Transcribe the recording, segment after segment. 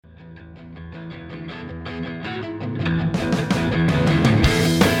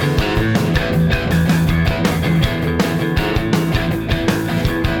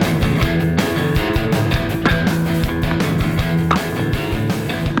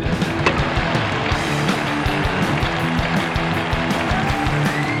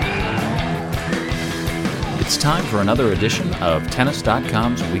time for another edition of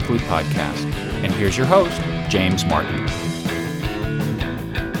Tennis.com's weekly podcast. And here's your host, James Martin.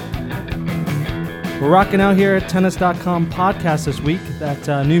 We're rocking out here at Tennis.com podcast this week.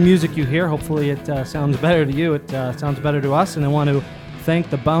 That new music you hear, hopefully it sounds better to you. It sounds better to us. And I want to thank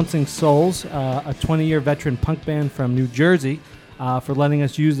the Bouncing Souls, a 20-year veteran punk band from New Jersey, for letting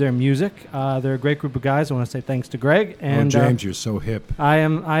us use their music. They're a great group of guys. I want to say thanks to Greg. And James, you're so hip.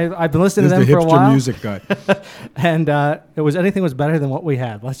 I've been listening to them for a while. This is the hipster music guy. And anything was better than what we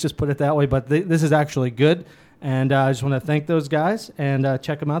had. Let's just put it that way. But this is actually good. And I just want to thank those guys and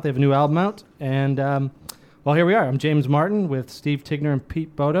check them out. They have a new album out. And, well, here we are. I'm James Martin with Steve Tigner and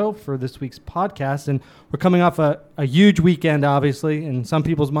Pete Bodo for this week's podcast. And we're coming off a huge weekend, obviously, in some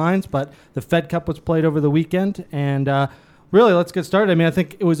people's minds. But the Fed Cup was played over the weekend. And really, let's get started. I mean, I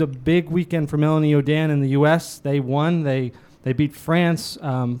think it was a big weekend for Melanie Oudin in the U.S. They won. They beat France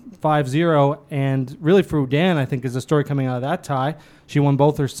 5-0. And really for Oudin, I think, is the story coming out of that tie. She won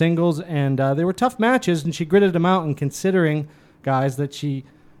both her singles, and they were tough matches, and she gritted them out. And considering, guys, that she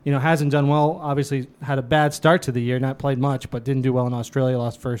hasn't done well, obviously had a bad start to the year, not played much, but didn't do well in Australia,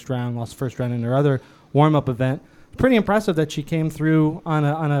 lost first round in her other warm-up event. Pretty impressive that she came through on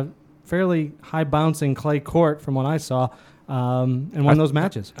a fairly high-bouncing clay court from what I saw and won those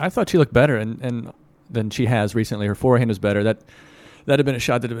matches. I thought she looked better and than she has recently. Her forehand was better. That had been a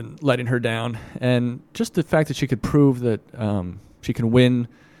shot that had been letting her down. And just the fact that she could prove that she can win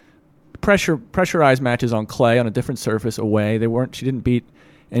pressurized matches on clay on a different surface away. She didn't beat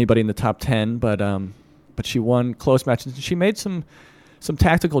anybody in the top 10, but she won close matches. She made some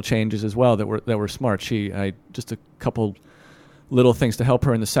tactical changes as well that were smart. Just a couple little things to help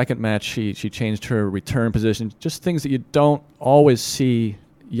her in the second match. She changed her return position, just things that you don't always see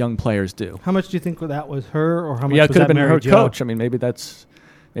young players do. How much do you think that was her, or how much it was could have been Mary her Jo? coach. I mean, maybe that's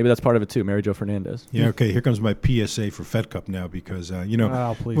part of it too. Mary Jo Fernandez. Yeah, okay. Here comes my PSA for Fed Cup now because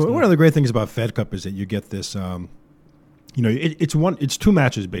please one of the great things about Fed Cup is that you get this. It's two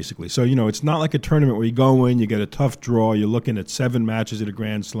matches basically. So it's not like a tournament where you go in, you get a tough draw. You're looking at 7 matches at a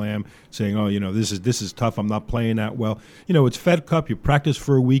Grand Slam, saying, this is tough. I'm not playing that well. It's Fed Cup. You practice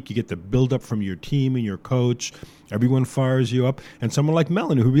for a week. You get the build up from your team and your coach. Everyone fires you up. And someone like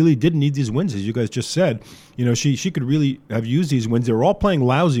Melanie, who really did need these wins, as you guys just said, she could really have used these wins. They were all playing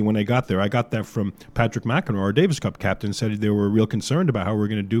lousy when they got there. I got that from Patrick McEnroe, our Davis Cup captain, said they were real concerned about how we were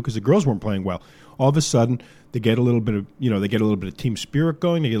going to do because the girls weren't playing well. All of a sudden, they get a little bit of team spirit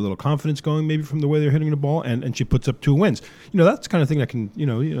going. They get a little confidence going, maybe from the way they're hitting the ball, and she puts up 2 wins. That's the kind of thing that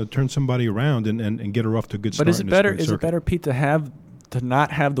can turn somebody around and get her off to a good start. But is it better, Pete, to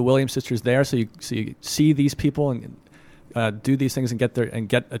not have the Williams sisters there, so you see these people and do these things and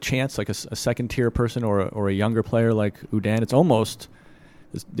get a chance, like a second tier person or a younger player like Oudin?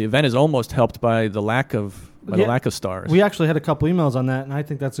 The event is almost helped by the lack of stars. We actually had a couple emails on that, and I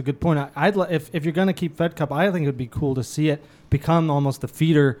think that's a good point. If you're going to keep Fed Cup, I think it would be cool to see it become almost the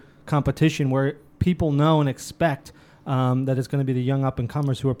feeder competition where people know and expect that it's going to be the young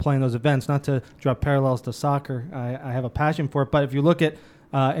up-and-comers who are playing those events. Not to draw parallels to soccer, I have a passion for it, but if you look at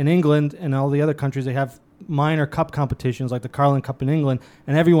in England and all the other countries, they have minor cup competitions like the Carling Cup in England,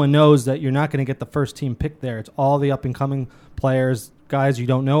 and everyone knows that you're not going to get the first team picked there. It's all the up-and-coming players, guys you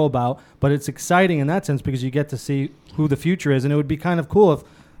don't know about, but it's exciting in that sense because you get to see who the future is, and it would be kind of cool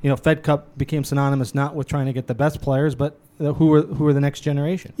if Fed Cup became synonymous not with trying to get the best players, but who are the next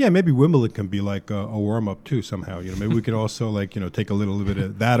generation. Yeah, maybe Wimbledon can be like a warm-up too somehow. Maybe we could also take a little bit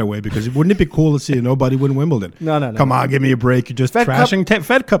of that away because wouldn't it be cool to see nobody win Wimbledon? No. Come on, give me a break. You're just trashing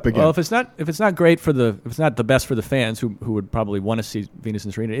Fed Cup again. Well, if it's not the best for the fans who would probably want to see Venus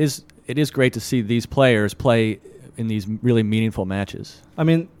and Serena, it is great to see these players play in these really meaningful matches. I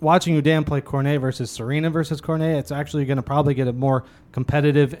mean, watching Oudin play Cornet versus Serena versus Cornet, it's actually going to probably get a more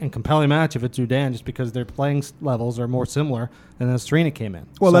competitive and compelling match if it's Oudin, just because their playing levels are more similar than when Serena came in.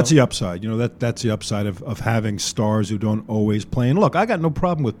 Well, that's the upside. That's the upside of having stars who don't always play. And look, I got no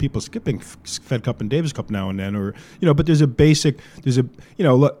problem with people skipping Fed Cup and Davis Cup now and then, but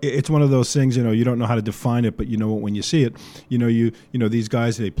look, it's one of those things, you don't know how to define it, but when you see it, these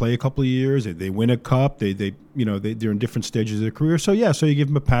guys, they play a couple of years, they win a cup, they're in different stages of their career. So you give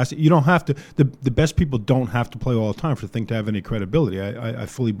them a pass. You don't have to. The best people don't have to play all the time for the thing to have any credibility. I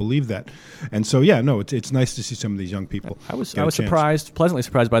fully believe that. And so it's nice to see some of these young people. I was pleasantly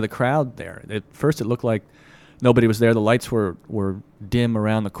surprised by the crowd there. At first, it looked like nobody was there. The lights were dim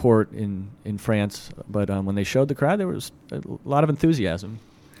around the court in France, but when they showed the crowd, there was a lot of enthusiasm.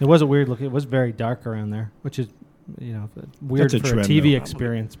 It was a weird look. It was very dark around there, which is weird for a TV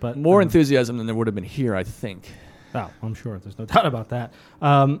experience, but more enthusiasm than there would have been here, I think. Oh, I'm sure. There's no doubt about that.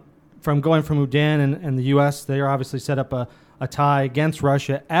 from going from Udin and the U.S., they are obviously set up a tie against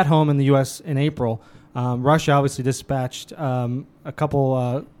Russia at home in the U.S. in April. Russia obviously dispatched a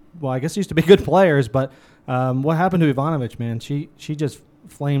couple, I guess used to be good players, but what happened to Ivanovic, man? She just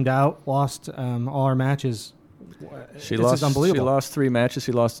flamed out, lost all her matches. She Is unbelievable. She lost 3 matches.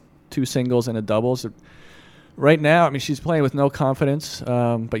 She lost 2 singles and a doubles. Right now, I mean, she's playing with no confidence,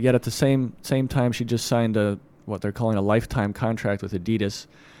 but yet at the same time, she just signed what they're calling a lifetime contract with Adidas,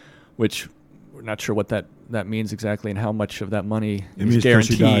 which we're not sure what that means exactly and how much of that money is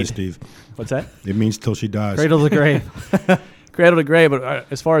guaranteed. Till she dies, Steve. What's that? It means till she dies. Cradle to grave. Cradle to grave, but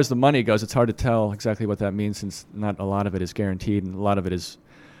as far as the money goes, it's hard to tell exactly what that means since not a lot of it is guaranteed and a lot of it is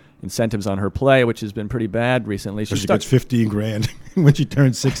incentives on her play, which has been pretty bad recently. She gets $15,000 when she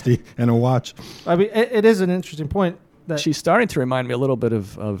turns 60 and a watch. I mean, it is an interesting point. That She's starting to remind me a little bit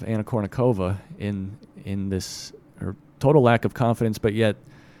of Anna Kournikova in this her total lack of confidence, but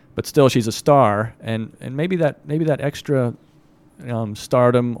still she's a star, and maybe that her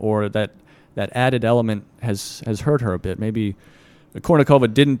stardom or that added element has hurt her a bit. Maybe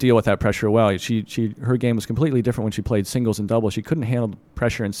Kournikova didn't deal with that pressure well. Her game was completely different when she played singles and doubles. She couldn't handle the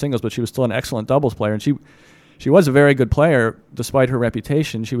pressure in singles, but she was still an excellent doubles player, and she was a very good player despite her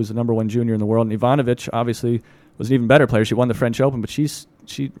reputation. She was the number 1 junior in the world, and Ivanovic obviously was an even better player. She won the French Open, but she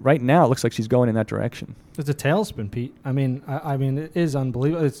right now it looks like she's going in that direction. It's a tailspin, Pete. I mean, it is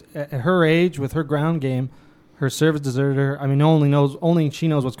unbelievable. It's at her age with her ground game, her service deserted her. I mean, only she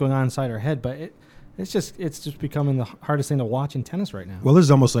knows what's going on inside her head, but it's just becoming the hardest thing to watch in tennis right now. Well, this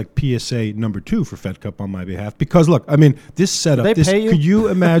is almost like PSA number 2 for Fed Cup on my behalf because look, I mean, this setup. Do they pay you? Could you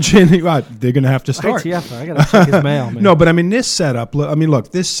imagine? Right, they're going to have to start. ITF, I got to check his mail, man. No, but I mean, this setup. I mean,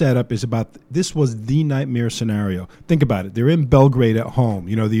 look, this setup is about. This was the nightmare scenario. Think about it. They're in Belgrade at home.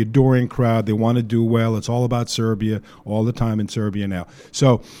 You know, the adoring crowd. They want to do well. It's all about Serbia all the time in Serbia now.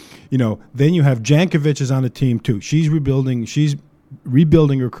 So, you know, then you have Jankovic is on the team too. She's rebuilding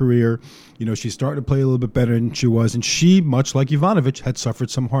her career. You know, she's starting to play a little bit better than she was, and she, much like Ivanovic, had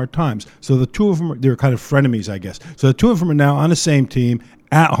suffered some hard times. So the two of them, they're kind of frenemies, I guess. So the two of them are now on the same team,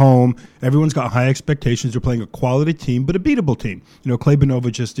 at home. Everyone's got high expectations. They're playing a quality team, but a beatable team. You know,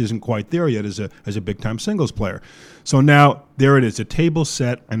 Klebanova just isn't quite there yet as a big-time singles player. So now, there it is, a table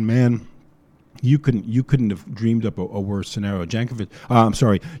set, and man, you couldn't have dreamed up a worse scenario.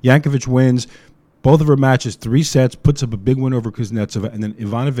 Jankovic wins both of her matches, 3 sets, puts up a big win over Kuznetsova, and then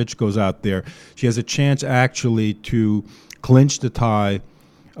Ivanovic goes out there. She has a chance actually to clinch the tie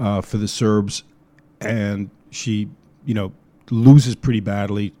for the Serbs, and she, you know, loses pretty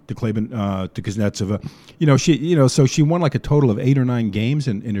badly to Kuznetsova. So she won like a total of 8 or 9 games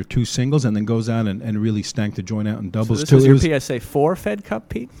in her 2 singles, and then goes out and really stank to join out in doubles. So this was your PSA 4 Fed Cup,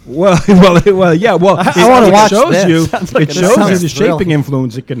 Pete? Well, yeah. Well, I want to watch shows this. It shows you the shaping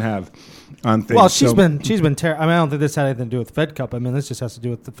influence it can have on things. Well, she's been terrible. I mean, I don't think this had anything to do with Fed Cup. I mean, this just has to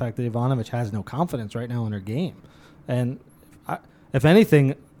do with the fact that Ivanovic has no confidence right now in her game. And if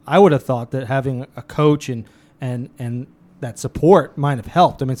anything, I would have thought that having a coach and that support might have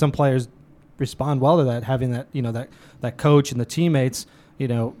helped. I mean, some players respond well to that, having that, you know, that coach and the teammates, you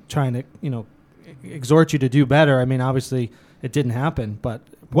know, trying to, you know, exhort you to do better. I mean, obviously it didn't happen, but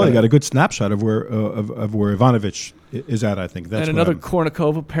well, you got a good snapshot of where Ivanovic is at. I think that's and another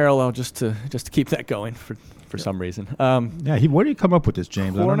Kournikova parallel just to keep that going for some reason. Where do you come up with this,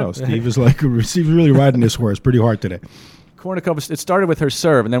 James? I don't know. Steve is really riding this horse pretty hard today. Kournikova, it started with her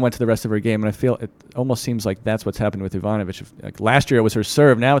serve and then went to the rest of her game, and I feel it almost seems like that's what's happened with Ivanovic. Like last year it was her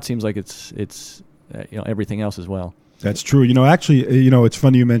serve, now it seems like it's everything else as well. That's true. You know, actually, it's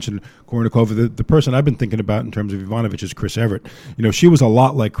funny you mentioned Kournikova. The person I've been thinking about in terms of Ivanovic is Chris Evert. You know, she was a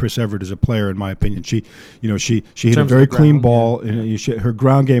lot like Chris Evert as a player, in my opinion. She hit a very clean ball. Yeah. Her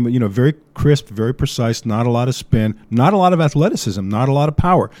ground game, very crisp, very precise, not a lot of spin, not a lot of athleticism, not a lot of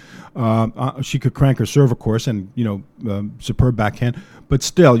power. She could crank her serve, of course, and, superb backhand. But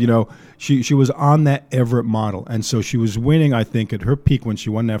still, she was on that Everett model. And so she was winning, I think, at her peak when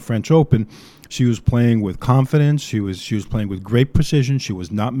she won that French Open. She was playing with confidence. She was playing with great precision. She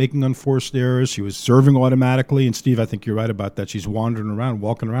was not making unforced errors. She was serving automatically. And, Steve, I think you're right about that. She's walking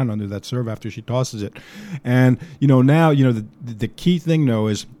around under that serve after she tosses it. And, now, the key thing, though,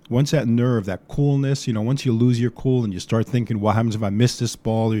 is once that nerve, that coolness, once you lose your cool and you start thinking, what happens if I miss this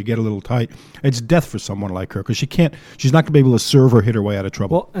ball, or you get a little tight, it's death for someone like her because she's not going to be able to serve or hit her way out of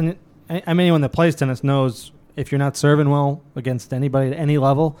trouble. Well, and anyone that plays tennis knows if you're not serving well against anybody at any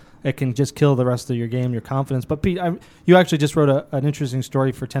level, it can just kill the rest of your game, your confidence. But, Pete, you actually just wrote an interesting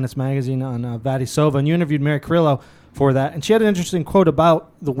story for Tennis Magazine on Vadisova, and you interviewed Mary Carrillo for that. And she had an interesting quote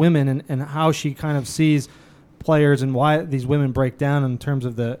about the women and how she kind of sees players and why these women break down in terms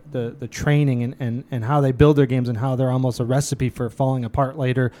of the training and how they build their games and how they're almost a recipe for falling apart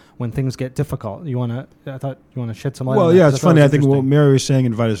later when things get difficult. I thought you want to shed some light on that. Well, yeah, it's funny. I think what what Mary was saying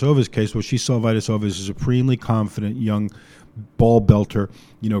in Vidasova's case was she saw Vidasova as a supremely confident young ball belter,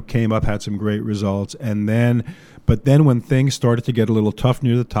 came up, had some great results, but then when things started to get a little tough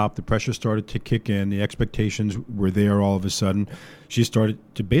near the top, the pressure started to kick in, the expectations were there all of a sudden. She started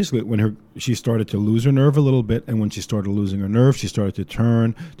to she started to lose her nerve a little bit, and when she started losing her nerve, she started to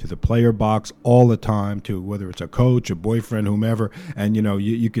turn to the player box all the time, to whether it's a coach, a boyfriend, whomever, and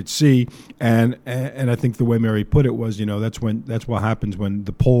you could see, and I think the way Mary put it was, that's what happens when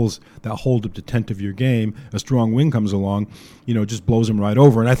the poles that hold up the tent of your game, a strong wind comes along, just blows them right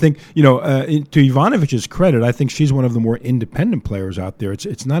over. And I think, to Ivanovic's credit, I think she's one of the more independent players out there.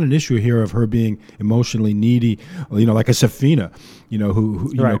 It's not an issue here of her being emotionally needy, like a Safina,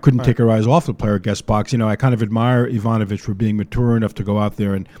 who couldn't take her eyes off the player guest box. I kind of admire Ivanovic for being mature enough to go out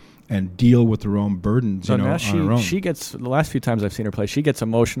there and deal with her own burdens. So now on her own. she gets, the last few times I've seen her play, she gets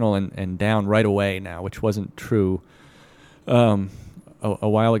emotional and down right away now, which wasn't true a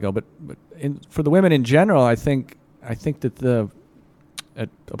while ago. But for the women in general, I think that at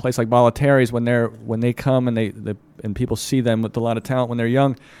a place like Bollettieri's, when they come and people see them with a lot of talent when they're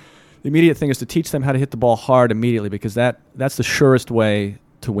young, the immediate thing is to teach them how to hit the ball hard immediately, because that's the surest way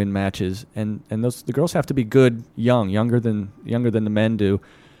to win matches. And the girls have to be good younger than the men do.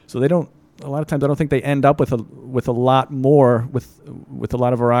 So they don't. A lot of times, I don't think they end up with a lot more with a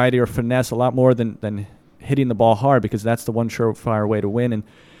lot of variety or finesse, a lot more than hitting the ball hard, because that's the one surefire way to win. And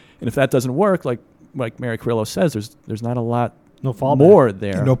if that doesn't work, like Mary Carrillo says, there's not a lot more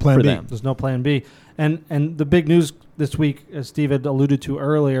there. No plan for B. them. There's no plan B. And the big news this week, as Steve had alluded to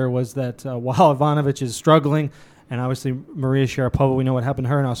earlier, was that while Ivanovic is struggling, and obviously Maria Sharapova, we know what happened to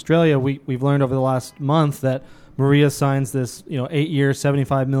her in Australia, we've learned over the last month that Maria signs this 8-year,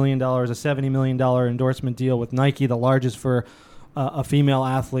 $75 million, a $70 million endorsement deal with Nike, the largest for a female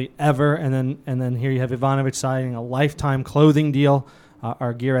athlete ever. And then here you have Ivanovic signing a lifetime clothing deal.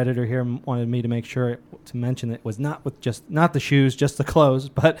 Our gear editor here wanted me to make sure to mention that it was not the shoes, just the clothes,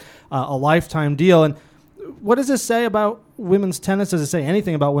 but a lifetime deal. And what does this say about women's tennis? Does it say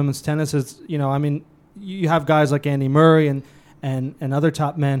anything about women's tennis? You have guys like Andy Murray and other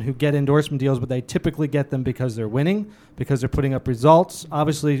top men who get endorsement deals, but they typically get them because they're winning, because they're putting up results.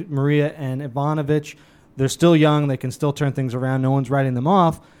 Obviously, Maria and Ivanovic, they're still young. They can still turn things around. No one's writing them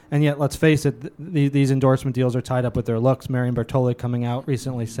off. And yet, let's face it, these endorsement deals are tied up with their looks. Marion Bartoli coming out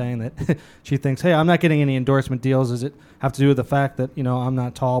recently saying that she thinks, hey, I'm not getting any endorsement deals. Does it have to do with the fact that, I'm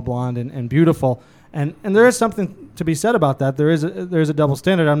not tall, blonde, and beautiful? And there is something to be said about that. There is a double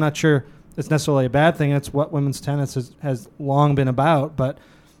standard. I'm not sure it's necessarily a bad thing. It's what women's tennis has long been about. But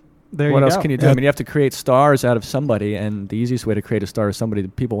what else can you do? I mean, you have to create stars out of somebody, and the easiest way to create a star is somebody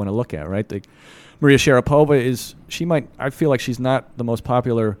that people want to look at, right? Maria Sharapova I feel like she's not the most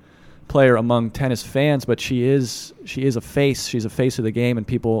popular player among tennis fans, but she is a face. She's a face of the game, and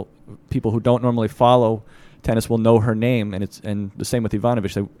people who don't normally follow tennis will know her name. And the same with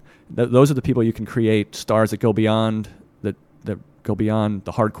Ivanovic. Those are the people you can create stars that go beyond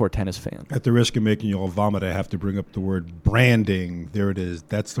the hardcore tennis fan. At the risk of making you all vomit, I have to bring up the word branding. There it is.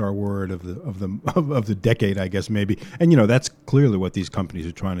 That's our word of the decade, I guess, maybe. And that's clearly what these companies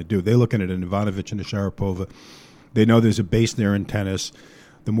are trying to do. They're looking at an Ivanovic and a Sharapova. They know there's a base there in tennis.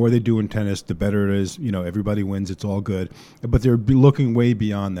 The more they do in tennis, the better it is. Everybody wins. It's all good. But they're looking way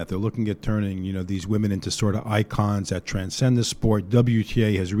beyond that. They're looking at turning, these women into sort of icons that transcend the sport.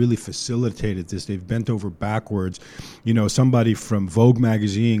 WTA has really facilitated this. They've bent over backwards. Somebody from Vogue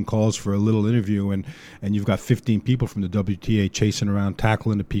magazine calls for a little interview, and you've got 15 people from the WTA chasing around,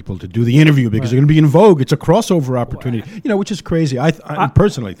 tackling the people to do the interview because they're going to be in Vogue. It's a crossover opportunity, which is crazy. I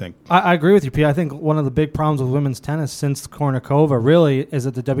personally think. I agree with you, Pete. I think one of the big problems with women's tennis since Kornikova really is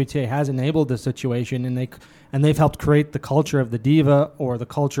that the WTA has enabled this situation, and they've helped create the culture of the diva or the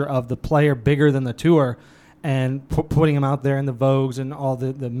culture of the player bigger than the tour, and putting them out there in the Vogues and all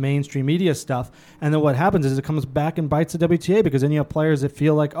the mainstream media stuff. And then what happens is it comes back and bites the WTA, because then you have players that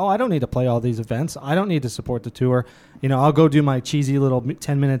feel like, oh, I don't need to play all these events. I don't need to support the tour. I'll go do my cheesy little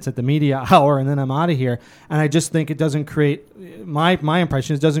 10 minutes at the media hour, and then I'm out of here. And I just think it doesn't create, my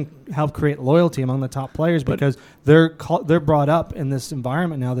impression is it doesn't help create loyalty among the top players, because they're brought up in this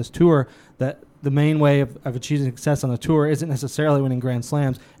environment now, this tour, that the main way of achieving success on the tour isn't necessarily winning Grand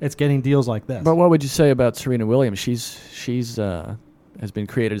Slams. It's getting deals like this. But what would you say about Serena Williams? She's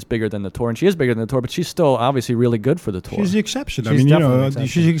created is bigger than the tour, and she is bigger than the tour, but she's still obviously really good for the tour. She's the exception. She's definitely the exception.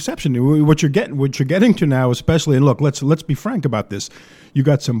 She's the exception. What you're getting to now, especially, and look, let's be frank about this. You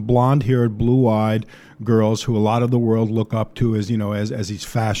got some blonde-haired, blue-eyed girls who a lot of the world look up to as these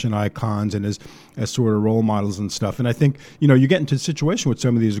fashion icons and as sort of role models and stuff. And I think you get into a situation with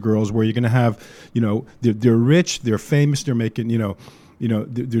some of these girls where you're going to have they're rich, they're famous, they're making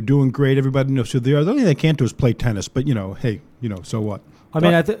they're doing great. Everybody knows. So the only thing they can't do is play tennis. But hey, so what? I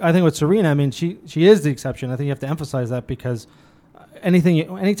mean, I think with Serena, I mean, she is the exception. I think you have to emphasize that because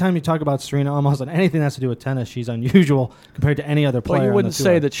anytime you talk about Serena, almost on anything that has to do with tennis, she's unusual compared to any other player. Well, you wouldn't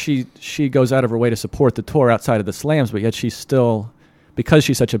say that she goes out of her way to support the tour outside of the slams, but yet she's still, because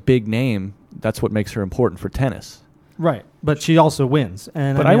she's such a big name, that's what makes her important for tennis. Right, but she also wins.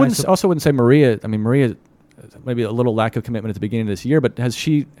 But I also wouldn't say Maria. I mean, Maria, maybe a little lack of commitment at the beginning of this year, but has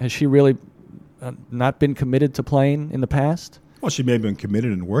she really not been committed to playing in the past? Well, she may have been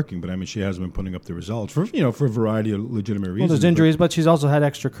committed and working, but I mean, she hasn't been putting up the results for a variety of legitimate reasons. Well, there's injuries, but she's also had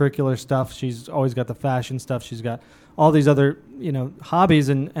extracurricular stuff. She's always got the fashion stuff. She's got all these other hobbies,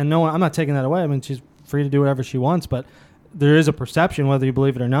 and no one. I'm not taking that away. I mean, she's free to do whatever she wants, but there is a perception, whether you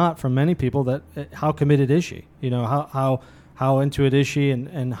believe it or not, from many people that how committed is she? How into it is she,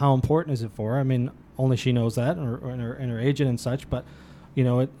 and how important is it for her? I mean, only she knows that, and her agent and such, but.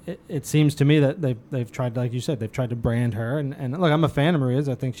 It seems to me that they've tried, like you said, they've tried to brand her. And look, I'm a fan of Maria's.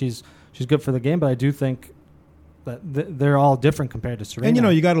 I think she's good for the game, but I do think that they're all different compared to Serena.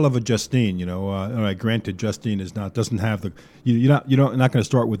 And you got to love a Justine. All right, granted, Justine doesn't have the you're not going to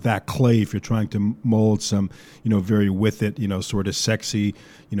start with that clay if you're trying to mold some very with it sort of sexy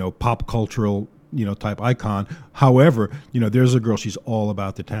pop cultural type icon. However, there's a girl, she's all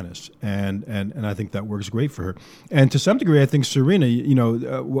about the tennis, and I think that works great for her. And to some degree, I think Serena,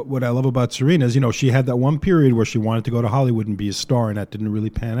 what I love about Serena is, she had that one period where she wanted to go to Hollywood and be a star, and that didn't really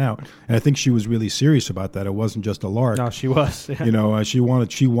pan out. And I think she was really serious about that. It wasn't just a lark. No, she was. Yeah. She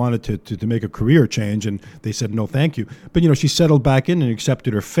wanted to make a career change, and they said no, thank you. But she settled back in and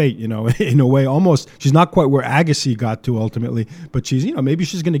accepted her fate. In a way, almost she's not quite where Agassi got to ultimately, but she's maybe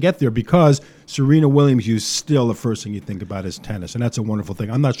she's going to get there because Serena Williams, you still the first thing you think about is tennis, and that's a wonderful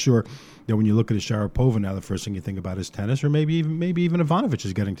thing. I'm not sure that when you look at a Sharapova now, the first thing you think about is tennis, or maybe even Ivanovic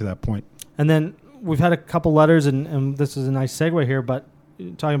is getting to that point. And then we've had a couple letters, and this is a nice segue here. But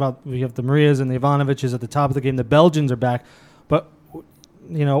talking about we have the Marias and the Ivanoviches at the top of the game. The Belgians are back, but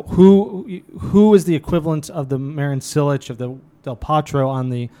who is the equivalent of the Marin Cilic, of the Del Potro on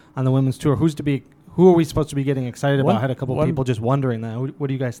the women's tour? Who are we supposed to be getting excited about? I had a couple of people just wondering that. What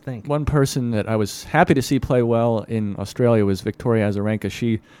do you guys think? One person that I was happy to see play well in Australia was Victoria Azarenka.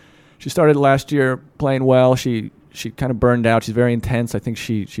 She started last year playing well. She kind of burned out. She's very intense. I think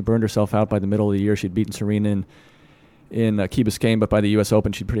she burned herself out by the middle of the year. She'd beaten Serena in Key Biscayne, but by the U.S.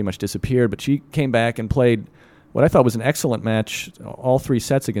 Open she'd pretty much disappeared. But she came back and played what I thought was an excellent match, all three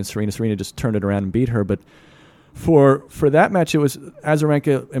sets against Serena. Serena just turned it around and beat her, but For that match,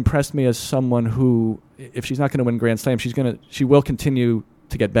 Azarenka impressed me as someone who, if she's not going to win Grand Slam, she will continue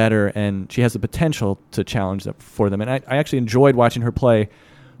to get better, and she has the potential to challenge them for them. And I actually enjoyed watching her play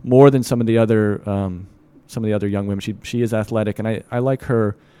more than some of the other young women. She is athletic, and I like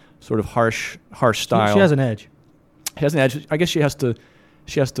her sort of harsh style. She has an edge. I guess she has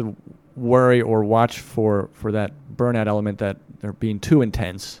to worry or watch for that burnout element, that they're being too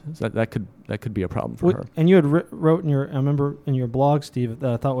intense. So that could be a problem for her. And you had wrote I remember in your blog, Steve,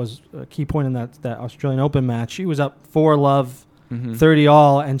 that I thought was a key point in that Australian Open match. She was up 4-love,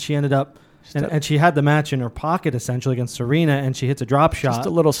 30-all, and she ended up and she had the match in her pocket essentially against Serena, and she hits a drop shot. Just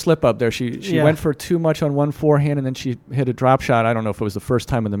a little slip up there. She went for too much on one forehand, and then she hit a drop shot. I don't know if it was the first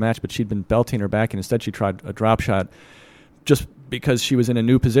time in the match, but she'd been belting her back, and instead she tried a drop shot just because she was in a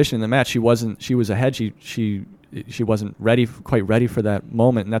new position in the match. She was ahead. She wasn't quite ready for that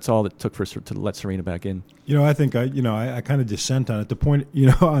moment, and that's all it took to let Serena back in. I think I kind of dissent on it. The point,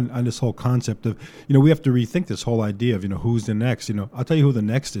 on this whole concept of, we have to rethink this whole idea of, who's the next. I'll tell you who the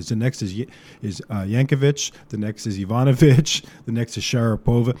next is. The next is Jankovic. The next is Ivanovic. The next is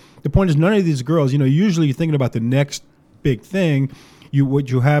Sharapova. The point is, none of these girls, usually you're thinking about the next big thing. What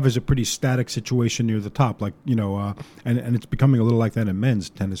you have is a pretty static situation near the top, like and it's becoming a little like that in men's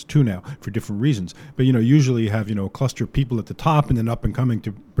tennis too now for different reasons. But usually you have a cluster of people at the top and then up and coming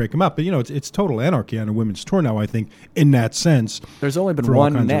to break them up. But it's total anarchy on a women's tour now. I think in that sense, there's only been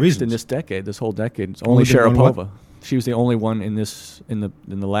one next in this decade, this whole decade. It's only Sharapova. She was the only one in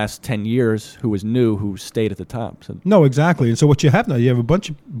the last 10 years who was new, who stayed at the top. So. No, exactly. And so what you have now, you have a bunch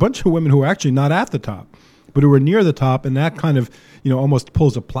of women who are actually not at the top. but who are near the top, and that kind of, almost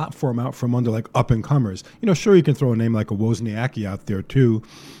pulls a platform out from under like up-and-comers. Sure, you can throw a name like a Wozniacki out there too.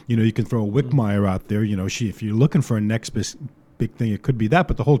 You can throw a Wickmeyer out there. If you're looking for a next big thing, it could be that.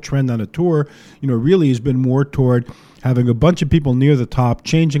 But the whole trend on the tour, really has been more toward having a bunch of people near the top,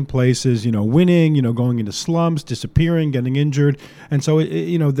 changing places, winning, going into slumps, disappearing, getting injured. And so,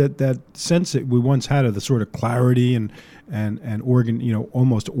 that sense that we once had of the sort of clarity and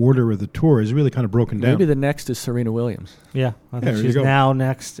almost order of the tour is really kind of broken down. Maybe the next is Serena Williams. Yeah, I think she's now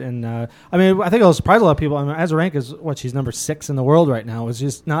next. And I think it'll surprise a lot of people. Azarenka is she's number 6 in the world right now. It's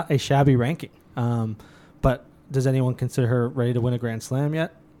just not a shabby ranking. But does anyone consider her ready to win a Grand Slam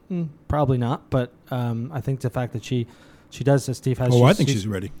yet? Probably not. But I think the fact that she does, as Steve has. I think she's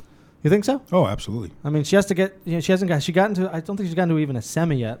ready. You think so? Oh, absolutely. She has to get. She hasn't got. She got into. I don't think she's gotten to even a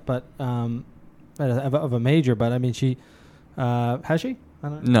semi yet, but of a major. But she. Has she?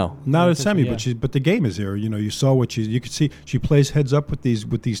 No, not a semi, but the game is there. You saw what you could see. She plays heads up with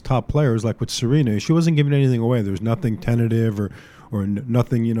these top players, like with Serena. She wasn't giving anything away. There's nothing tentative or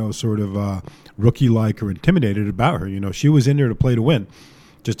nothing sort of rookie like or intimidated about her. She was in there to play to win,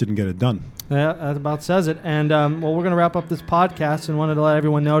 just didn't get it done. Yeah, that about says it. And we're going to wrap up this podcast, and wanted to let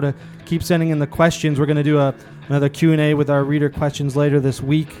everyone know to keep sending in the questions. We're going to do another Q&A with our reader questions later this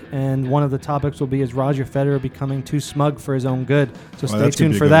week, and one of the topics will be, is Roger Federer becoming too smug for his own good? So stay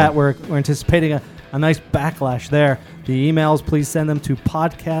tuned for that. We're anticipating a nice backlash there. The emails, please send them to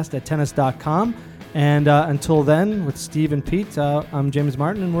podcast@tennis.com. And until then, with Steve and Pete, I'm James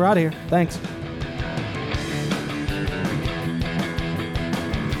Martin, and we're out of here. Thanks.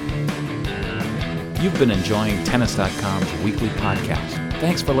 You've been enjoying Tennis.com's weekly podcast.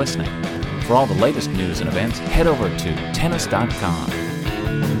 Thanks for listening. For all the latest news and events, head over to Tennis.com.